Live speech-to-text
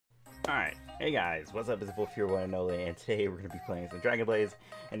Alright, hey guys, what's up? It's Volf here, one and only, and today we're going to be playing some Dragon Blaze,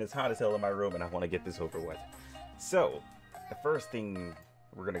 and it's hot as hell in my room, and I want to get this over with. So, the first thing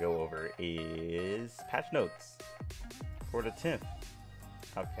we're going to go over is patch notes for the 10th.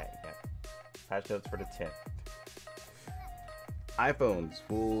 Okay, yeah, patch notes for the 10th. iPhones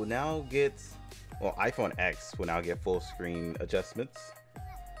will now get, well, iPhone X will now get full screen adjustments.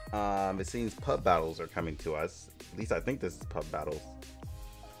 It seems pub battles are coming to us. At least I think this is pub battles.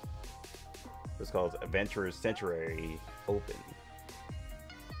 It's called Adventurers Sanctuary Open.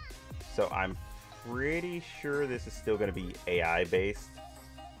 So I'm pretty sure this is still going to be AI based.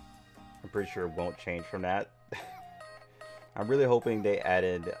 I'm pretty sure it won't change from that. I'm really hoping they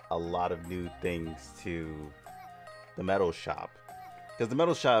added a lot of new things to the metal shop, because the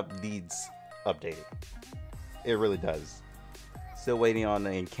metal shop needs updating. It really does. Still waiting on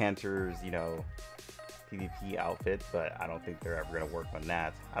the Encanter's, PvP outfit, but I don't think they're ever going to work on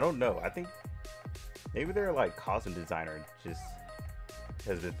that. I don't know. I think maybe they're like costume designer just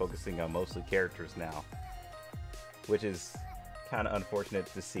has been focusing on mostly characters now, which is kind of unfortunate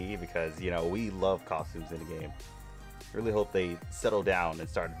to see because, we love costumes in the game. Really hope they settle down and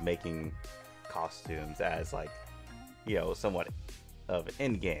start making costumes as like, somewhat of an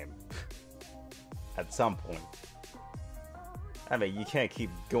end game at some point. I mean, you can't keep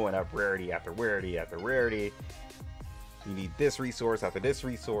going up rarity after rarity after rarity. You need this resource after this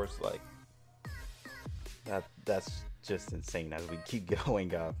resource, like that's just insane as we keep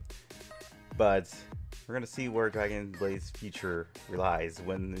going up. But we're gonna see where Dragon Blaze future relies,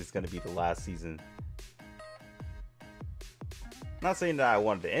 when it's gonna be the last season. Not saying that I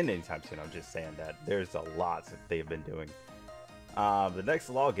wanted to end anytime soon, I'm just saying that there's a lot that they've been doing. The next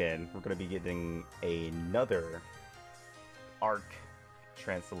login, we're gonna be getting another arc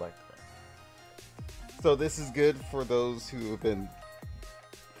transelector. So this is good for those who have been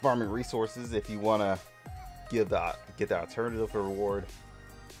farming resources. If you want to get the alternative reward,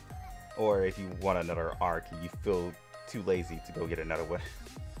 or if you want another arc, you feel too lazy to go get another one.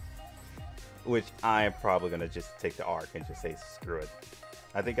 Which I'm probably gonna just take the arc and just say screw it.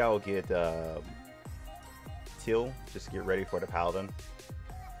 I think I will get Teal, just get ready for the Paladin.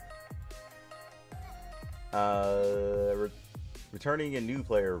 Returning and new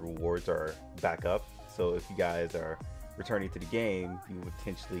player rewards are back up, so if you guys are returning to the game, you would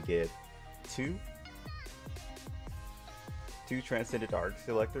potentially get two Transcendent Arc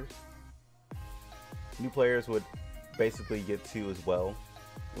selectors. New players would basically get 2 as well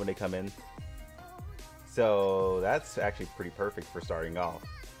when they come in, so that's actually pretty perfect for starting off.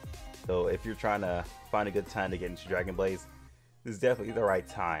 So if you're trying to find a good time to get into Dragon Blaze, this is definitely the right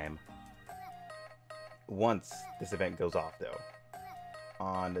time. Once this event goes off though,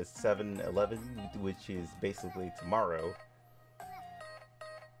 on the 7/11, which is basically tomorrow,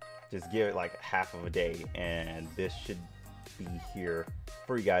 just give it like half of a day and this should be here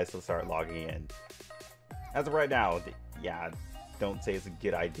for you guys to start logging in. As of right now, yeah, don't say it's a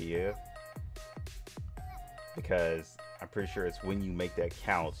good idea, because I'm pretty sure it's when you make the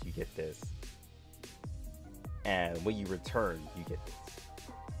account you get this, and when you return you get this.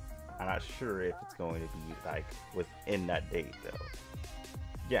 I'm not sure if it's going to be like within that date though.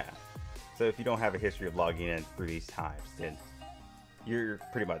 Yeah, so if you don't have a history of logging in through these times, then you're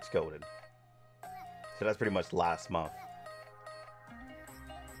pretty much golden. So that's pretty much last month.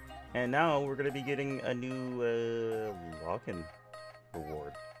 And now we're going to be getting a new login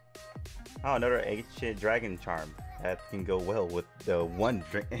reward. Oh, another ancient dragon charm. That can go well with the one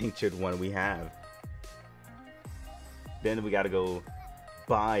ancient one we have. Then we got to go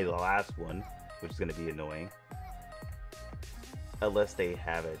buy the last one, which is going to be annoying. Unless they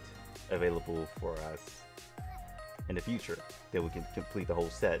have it available for us in the future, then we can complete the whole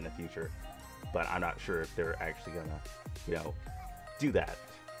set in the future. But I'm not sure if they're actually gonna, do that.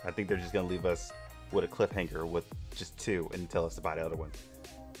 I think they're just gonna leave us with a cliffhanger with just 2 and tell us to buy the other one,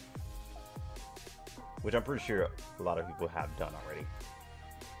 which I'm pretty sure a lot of people have done already.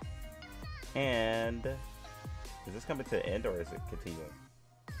 And is this coming to an end or is it continuing?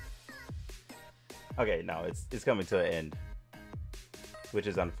 Okay, no, it's coming to an end, which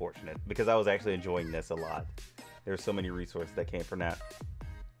is unfortunate because I was actually enjoying this a lot. There's so many resources that came from that.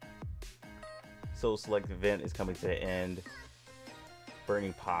 Soul Select event is coming to an end.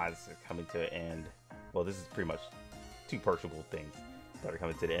 Burning Pods are coming to an end. Well, this is pretty much 2 purchasable things that are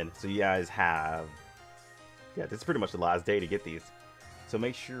coming to the end. So you guys have, yeah, this is pretty much the last day to get these. So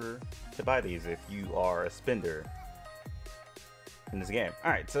make sure to buy these if you are a spender in this game.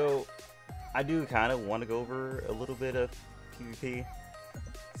 Alright, so I do kind of want to go over a little bit of PvP,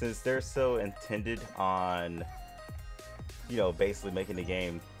 since they're so intended on, basically making the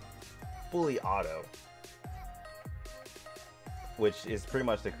game fully auto, which is pretty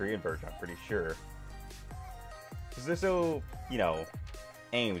much the Korean version, I'm pretty sure. Because they're so, you know,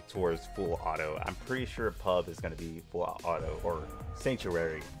 aimed towards full auto. I'm pretty sure Pub is going to be full auto, or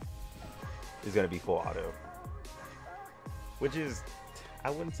Sanctuary is going to be full auto. Which is, I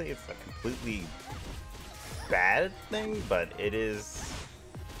wouldn't say it's a completely bad thing, but it is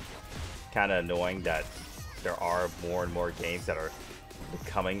kind of annoying that there are more and more games that are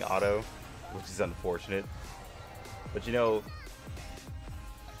becoming auto, which is unfortunate. But you know,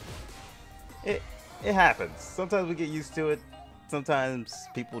 it happens. Sometimes we get used to it. Sometimes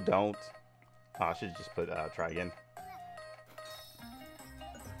people don't. Oh, I should just put try again.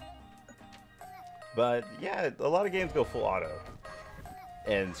 But yeah, a lot of games go full auto.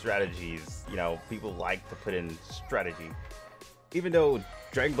 And strategies, you know, people like to put in strategy. Even though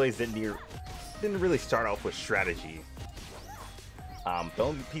Dragon Blaze didn't really start off with strategy. The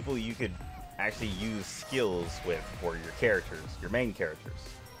only people you could actually use skills with were your characters, your main characters.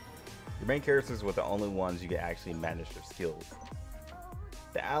 Your main characters were the only ones you could actually manage their skills.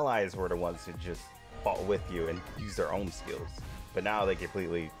 The allies were the ones who just fought with you and used their own skills. But now they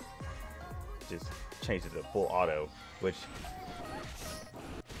completely just changed it to full auto, which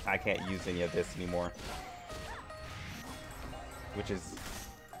I can't use any of this anymore. Which is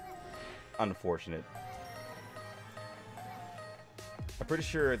unfortunate. I'm pretty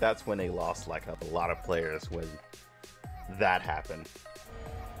sure that's when they lost like a lot of players when that happened.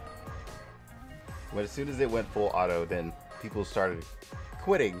 But as soon as it went full auto, then people started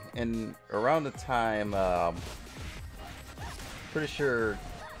quitting. And around the time, pretty sure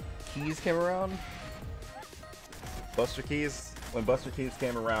Keys came around. Buster Keys. When Buster Keys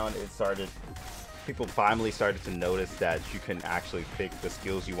came around, people finally started to notice that you can actually pick the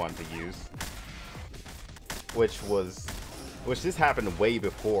skills you want to use. Which this happened way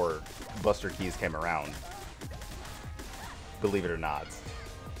before Buster Keys came around. Believe it or not.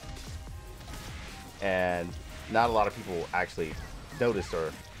 And not a lot of people actually noticed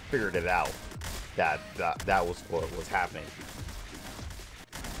or figured it out that was what was happening.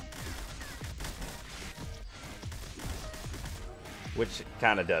 Which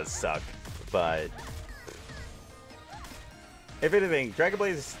kind of does suck, but if anything, Dragon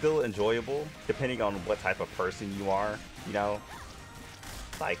Blaze is still enjoyable depending on what type of person you are, you know?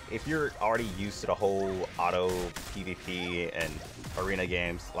 Like, if you're already used to the whole auto PvP and arena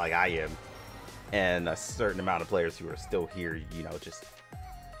games like I am, and a certain amount of players who are still here, you know, just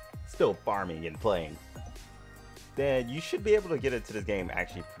still farming and playing, then you should be able to get into this game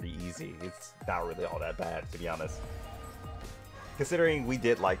actually pretty easy. It's not really all that bad, to be honest. Considering we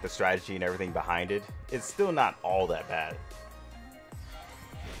did like the strategy and everything behind it, it's still not all that bad.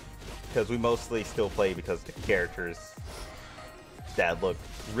 Because we mostly still play because of the characters that look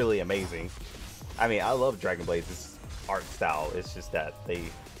really amazing. I mean, I love Dragon Blaze's art style. It's just that they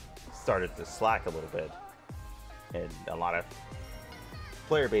started to slack a little bit, and a lot of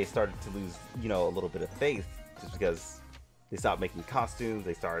player base started to lose, you know, a little bit of faith just because they stopped making costumes.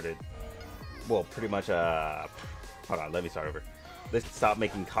 They started, well, pretty much hold on, let me start over. They stopped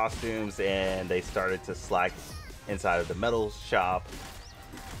making costumes and they started to slack inside of the metal shop,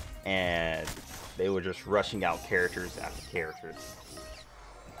 and they were just rushing out characters after characters,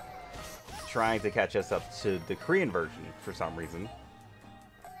 trying to catch us up to the Korean version for some reason,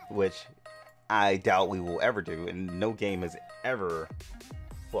 which I doubt we will ever do. And no game has ever,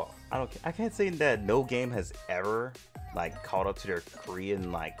 well, I can't say that no game has ever like caught up to their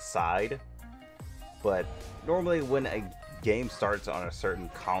Korean like side, but normally when a game starts on a certain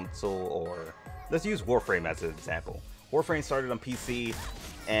console, or let's use Warframe as an example. Warframe started on PC,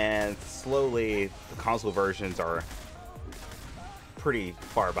 and slowly the console versions are pretty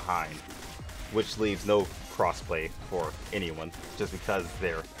far behind, which leaves no crossplay for anyone just because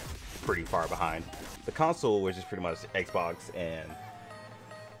they're pretty far behind. The console, which is pretty much Xbox and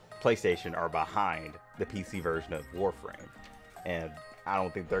PlayStation, are behind the PC version of Warframe, and I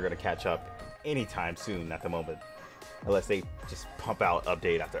don't think they're going to catch up anytime soon at the moment, unless they just pump out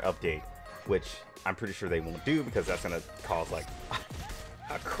update after update, which I'm pretty sure they won't do because that's going to cause like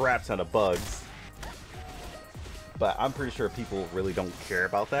a crap ton of bugs. But I'm pretty sure people really don't care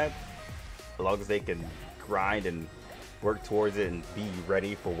about that, as long as they can grind and work towards it and be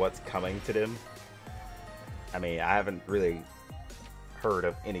ready for what's coming to them. I mean, I haven't really heard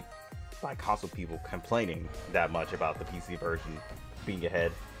of any like console people complaining that much about the PC version being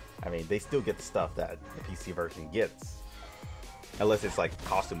ahead. I mean, they still get the stuff that the PC version gets, unless it's like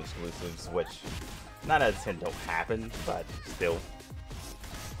costume exclusives, which 9 out of 10 don't happen, but still.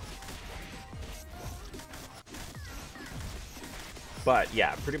 But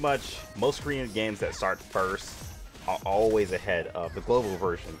yeah, pretty much most Korean games that start first are always ahead of the global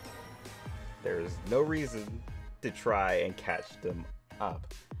version. There's no reason to try and catch them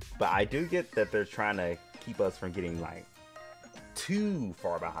up. But I do get that they're trying to keep us from getting like too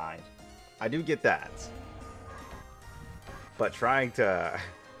far behind. I do get that. But trying to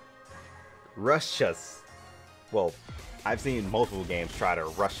rush us, well, I've seen multiple games try to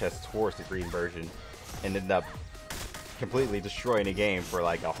rush us towards the green version and end up completely destroying the game for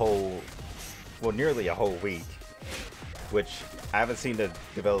like a whole, well, nearly a whole week. Which I haven't seen the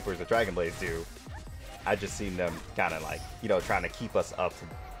developers of Dragon Blaze do. I just seen them kind of like, you know, trying to keep us up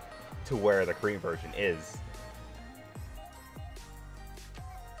to where the Korean version is.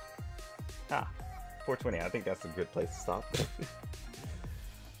 Ah, 420. I think that's a good place to stop.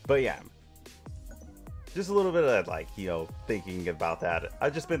 But yeah, just a little bit of like, you know, thinking about that.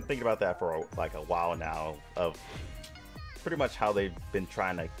 I've just been thinking about that for like a while now, of pretty much how they've been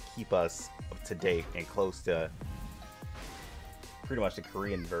trying to keep us up to date and close to pretty much the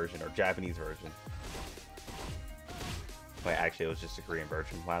Korean version or Japanese version. Wait, actually, it was just the Korean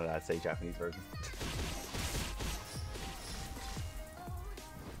version. Why did I say Japanese version?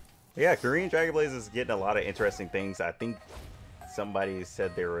 Yeah, Korean Dragon Blaze is getting a lot of interesting things. I think somebody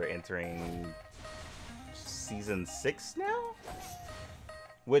said they were entering season 6 now?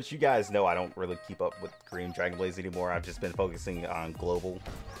 Which you guys know I don't really keep up with Korean Dragon Blaze anymore. I've just been focusing on global.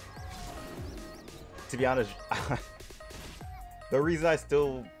 To be honest, the reason I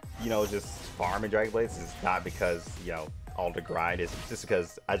still, you know, just farm in Dragon Blaze is not because, you know, all the grind. It's just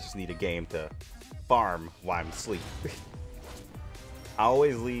because I just need a game to farm while I'm asleep. I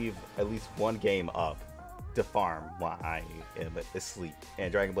always leave at least one game up to farm while I am asleep. And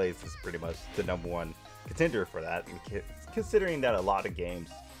Dragon Blaze is pretty much the #1 contender for that, considering that a lot of games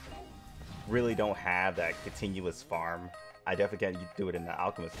really don't have that continuous farm. I definitely can't do it in the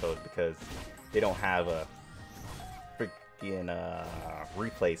Alchemist mode because they don't have a freaking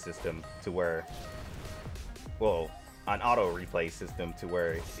replay system to where, well, an auto replay system to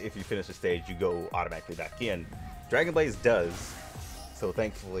where if you finish a stage you go automatically back in. Dragon Blaze does, so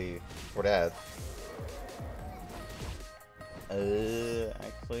thankfully for that.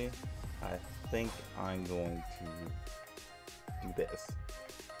 Actually, I think I'm going to do this.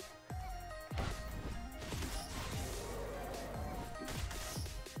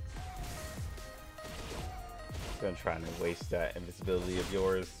 I'm trying to waste that invisibility of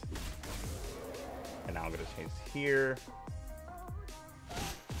yours. And now I'm going to change here.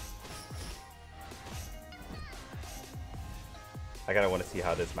 I gotta want to see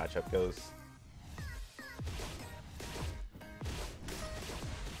how this matchup goes.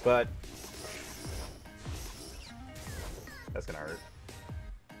 But that's gonna hurt.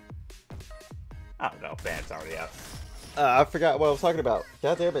 I don't know. Ban's already out. I forgot what I was talking about.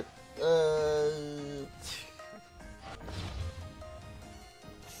 God damn it.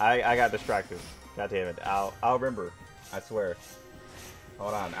 I got distracted. God damn it. I'll remember. I swear.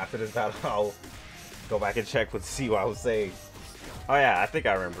 Hold on. After this battle, I'll go back and check to see what I was saying. Oh yeah, I think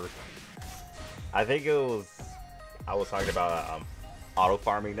I remember. I think it was, I was talking about auto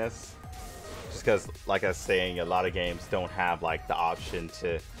farmingness. Just because, like I was saying, a lot of games don't have like the option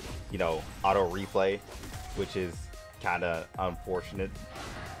to, you know, auto replay, which is kind of unfortunate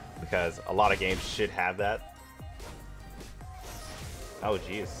because a lot of games should have that. Oh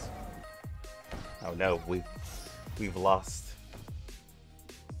jeez. Oh no, we've lost.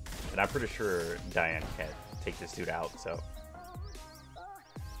 And I'm pretty sure Diane can't take this dude out, so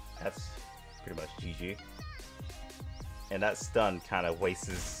that's pretty much GG. And that stun kind of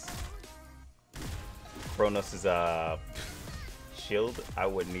wastes Kronos' shield. I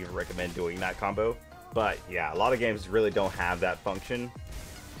wouldn't even recommend doing that combo. But yeah, a lot of games really don't have that function.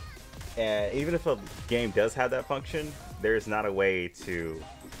 And even if a game does have that function, there's not a way to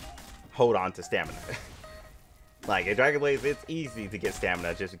hold on to stamina. Like in Dragon Blaze, it's easy to get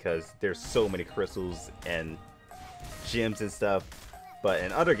stamina just because there's so many crystals and gems and stuff. But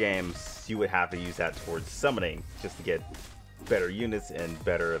in other games, you would have to use that towards summoning just to get better units and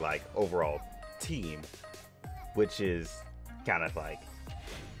better like overall team, which is kind of like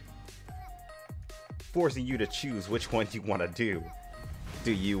forcing you to choose which one you want to do.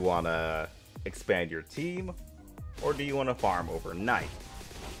 Do you want to expand your team or do you want to farm overnight?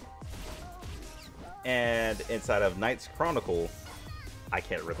 And inside of Knight's Chronicle, I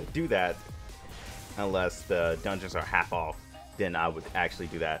can't really do that unless the dungeons are half off. Then I would actually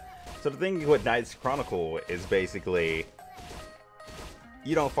do that. So the thing with Knight's Chronicle is basically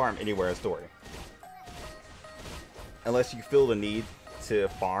you don't farm anywhere in story unless you feel the need to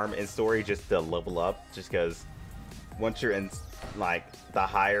farm in story just to level up, just because once you're in like the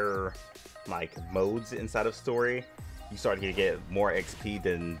higher like modes inside of story, you start to get more XP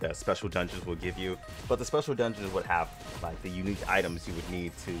than the special dungeons will give you. But the special dungeons would have like the unique items you would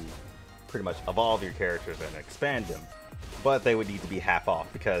need to pretty much evolve your characters and expand them. But they would need to be half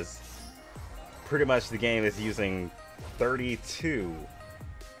off because pretty much the game is using 32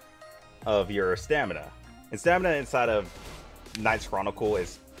 of your stamina. And stamina inside of Knights Chronicle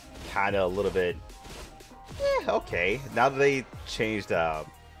is kind of a little bit okay. Now that they changed to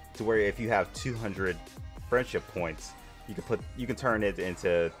where if you have 200 friendship points, you can turn it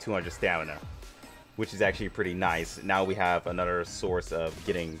into 200 stamina, which is actually pretty nice. Now we have another source of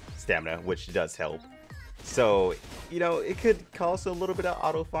getting stamina, which does help. So, you know, it could cost a little bit of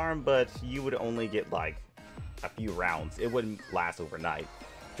auto farm, but you would only get like a few rounds. It wouldn't last overnight.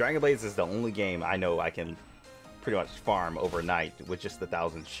 Dragon Blaze is the only game I know I can pretty much farm overnight with just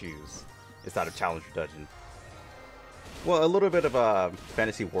 1,000 shoes. It's not a challenger dungeon. Well, a little bit of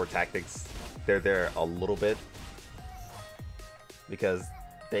fantasy war tactics. They're there a little bit because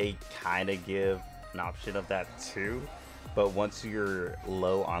they kind of give an option of that too. But once you're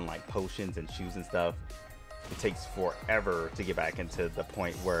low on like potions and shoes and stuff, it takes forever to get back into the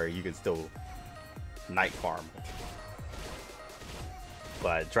point where you can still night farm.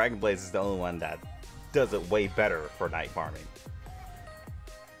 But Dragon Blaze is the only one that does it way better for night farming.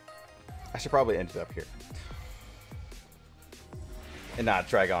 I should probably end it up here and not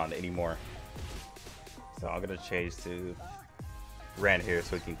drag on anymore. So I'm gonna change to Ran here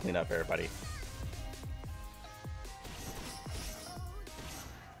so we can clean up everybody.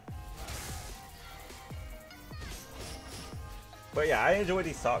 But yeah, I enjoy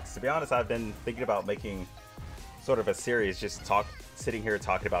these talks. To be honest, I've been thinking about making sort of a series, just sitting here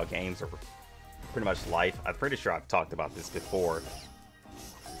talking about games or pretty much life. I'm pretty sure I've talked about this before,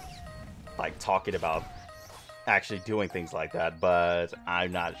 like talking about actually doing things like that, but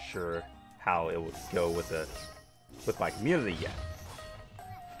I'm not sure how it would go with my community yet.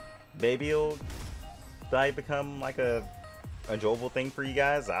 Maybe it'll become like a enjoyable thing for you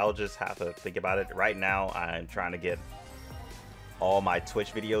guys. I'll just have to think about it. Right now, I'm trying to get all my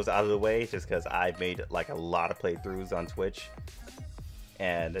Twitch videos out of the way just because I've made like a lot of playthroughs on Twitch,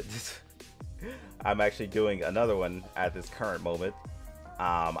 and I'm actually doing another one at this current moment.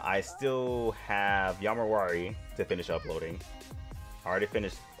 I still have Yamawari to finish uploading. I already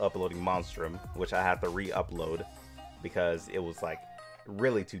finished uploading Monstrum, which I have to re-upload because it was like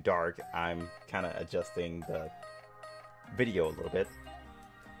really too dark. I'm kind of adjusting the video a little bit.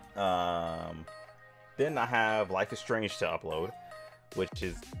 Then I have Life is Strange to upload, which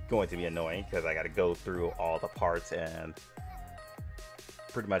is going to be annoying because I got to go through all the parts and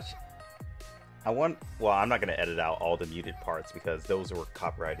pretty much well, I'm not going to edit out all the muted parts because those were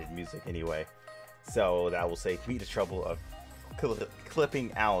copyrighted music anyway. So that will save me the trouble of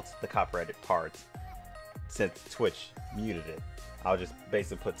clipping out the copyrighted parts since Twitch muted it. I'll just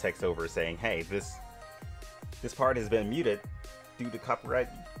basically put text over saying, hey, this part has been muted due to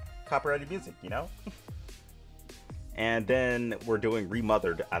copyrighted music, you know? And then we're doing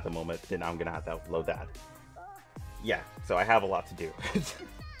Remothered at the moment, then I'm gonna have to upload that. Yeah, so I have a lot to do.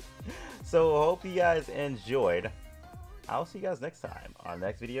 So I hope you guys enjoyed. I'll see you guys next time on the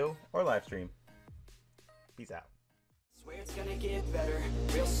next video or live stream. Peace out. Swear it's gonna get better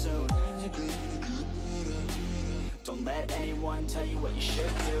real soon. Don't let anyone tell you what you should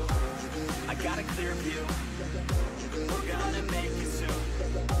do. I got a clear view. We're gonna make it soon.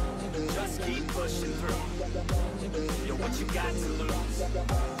 Just keep pushing through. You're what you got to lose.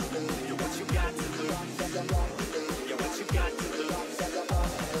 You're what you got to lose. You're what you got to lose.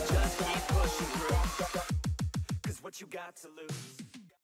 Just keep pushing through. 'Cause what you got to lose.